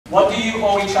What do you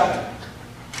owe each other?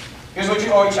 Here's what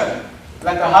you owe each other.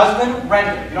 Let the husband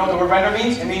render. You know what the word render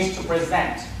means? It means to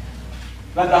present.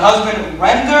 Let the husband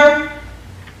render,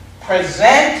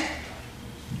 present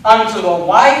unto the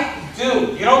wife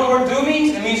due. You know what the word due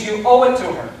means? It means you owe it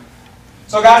to her.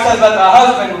 So God says, let the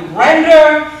husband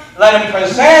render, let him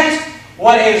present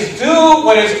what is due,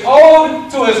 what is owed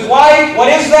to his wife. What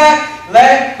is that?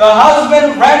 Let the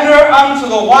husband render unto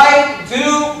the wife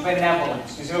due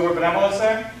benevolence. You see the word benevolence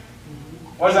there?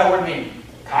 What does that word mean?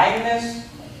 Kindness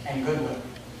and goodwill.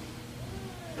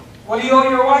 What do you owe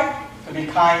your wife? To be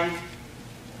kind,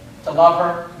 to love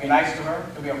her, to be nice to her,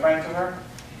 to be a friend to her.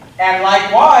 And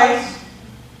likewise,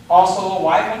 also the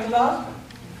wife unto the husband.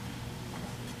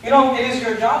 You know, it is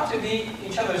your job to be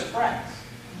each other's friends.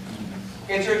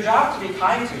 It's your job to be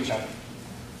kind to each other,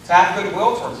 to have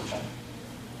goodwill towards each other.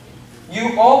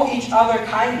 You owe each other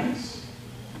kindness.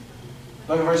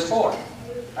 Look at verse 4.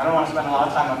 I don't want to spend a lot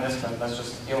of time on this, but let's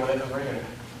just deal with it because we're here.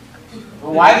 The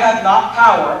wife hath not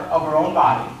power of her own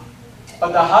body,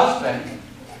 but the husband,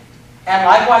 and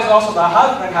likewise also the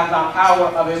husband hath not power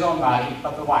of his own body,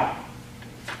 but the wife.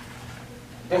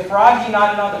 Defraud ye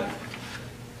not another,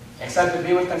 except to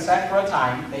be with consent for a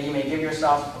time, that ye may give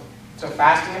yourselves to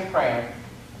fasting and prayer,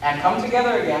 and come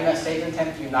together again, that Satan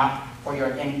tempt you not for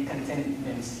your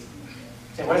incontinency.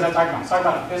 So what is that talking about? It's talking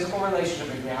about a physical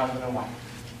relationship between husband and wife.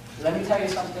 Let me tell you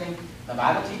something. The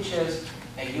Bible teaches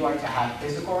that you are to have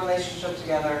physical relationships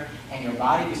together, and your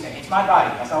body, you say, it's my body.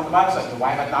 That's not what the Bible says. The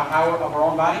wife has not power of her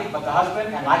own body, but the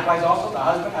husband, and likewise also the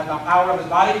husband has not power of his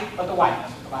body, but the wife.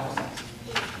 That's what the Bible says.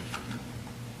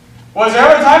 Was there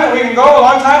ever a time that we can go a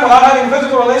long time without having a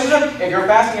physical relationship? If you're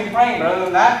fasting and praying, but other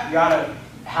than that, you ought to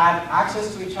have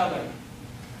access to each other.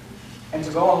 And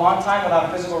to go a long time without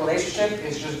a physical relationship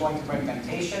is just going to bring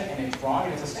temptation, and it's wrong,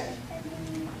 and it's a sin.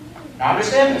 Now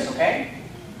understand this, okay?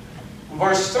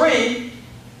 Verse 3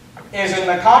 is in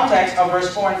the context of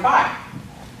verse 4 and 5.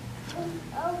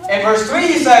 In verse 3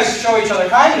 he says, show each other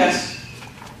kindness.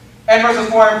 In verses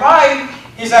 4 and 5,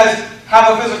 he says,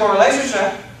 have a physical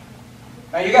relationship.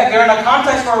 Now they're in a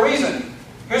context for a reason.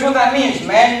 Here's what that means.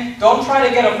 Men, don't try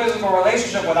to get a physical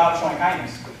relationship without showing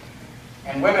kindness.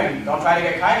 And women, don't try to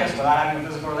get kindness without having a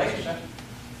physical relationship.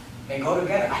 They go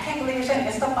together. I can't believe you're saying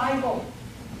it's the Bible.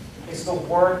 It's the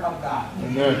Word of God.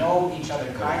 You owe each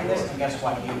other kindness, and guess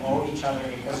what? You owe each other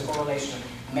a physical relationship.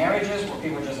 Marriages where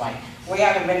people are just like, we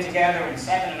haven't been together in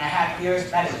 7.5 years.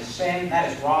 That is a sin.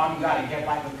 That is wrong. You got to get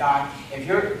right with God. If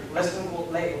you're listening,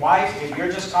 wives, if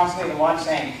you're just constantly the one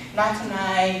saying, not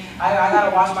tonight, I got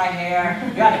to wash my hair,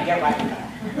 you got to get right with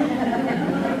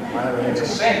God. It's a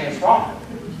sin. It's wrong.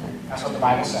 That's what the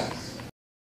Bible says.